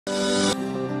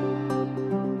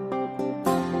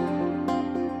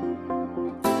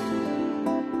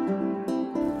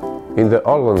In the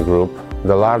ORLEN Group,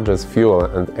 the largest fuel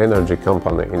and energy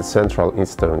company in Central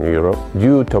Eastern Europe,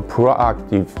 due to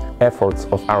proactive efforts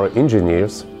of our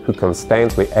engineers who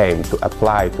constantly aim to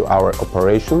apply to our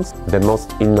operations the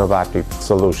most innovative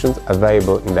solutions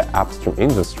available in the upstream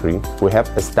industry, we have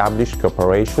established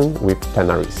cooperation with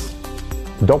Tenaris.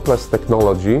 Dopeless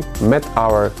technology met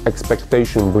our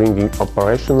expectation, bringing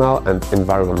operational and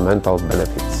environmental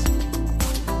benefits.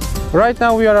 Right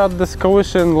now we are at the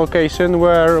excavation location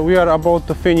where we are about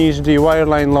to finish the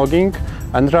wireline logging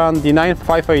and run the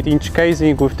 958-inch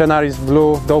casing with Tenaris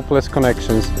blue Dopeless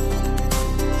connections.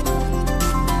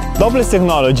 Dopeless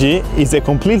technology is a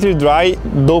completely dry,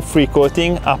 dope-free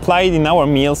coating applied in our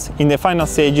mills in the final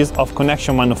stages of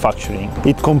connection manufacturing.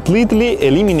 It completely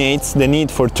eliminates the need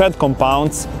for thread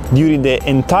compounds during the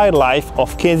entire life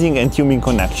of casing and tubing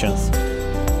connections.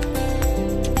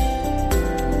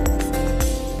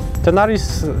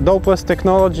 Tenaris Dopeless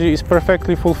technology is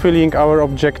perfectly fulfilling our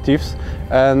objectives,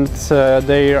 and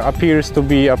there appears to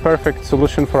be a perfect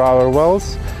solution for our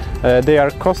wells. They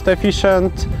are cost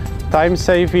efficient,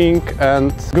 time-saving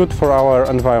and good for our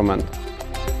environment.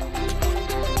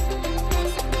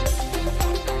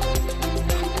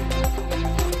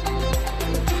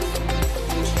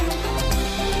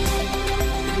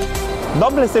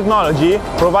 Dopeless technology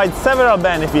provides several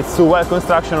benefits to well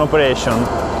construction operation.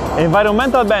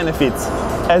 Environmental benefits,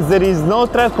 as there is no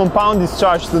thread compound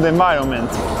discharge to the environment.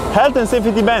 Health and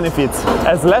safety benefits,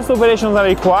 as less operations are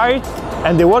required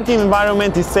and the working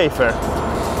environment is safer.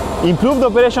 Improved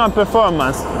operational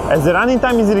performance, as the running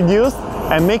time is reduced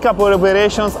and make-up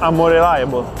operations are more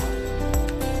reliable.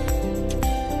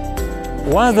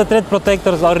 Once the thread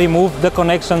protectors are removed, the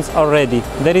connections are ready.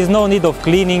 There is no need of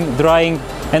cleaning, drying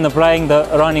and applying the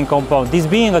running compound. This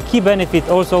being a key benefit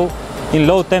also in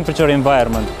low temperature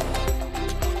environment.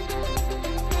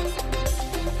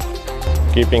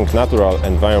 Keeping natural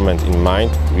environment in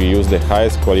mind, we use the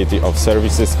highest quality of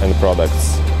services and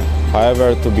products.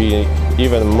 However, to be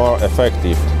even more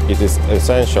effective, it is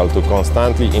essential to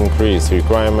constantly increase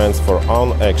requirements for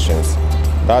own actions.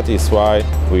 That is why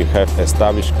we have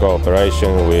established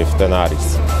cooperation with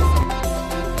Tenaris.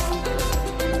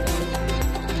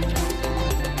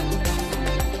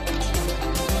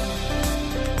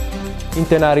 In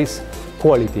Tenaris,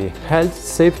 quality, health,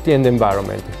 safety and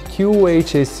environment,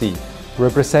 QHSE,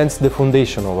 represents the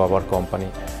foundation of our company.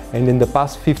 And in the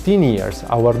past 15 years,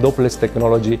 our Dopeless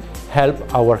technology helped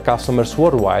our customers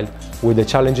worldwide with the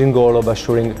challenging goal of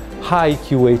assuring high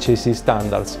QHSE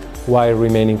standards while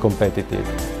remaining competitive.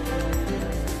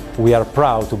 We are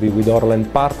proud to be with ORLEN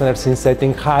partners in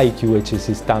setting high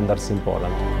QHSE standards in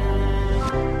Poland.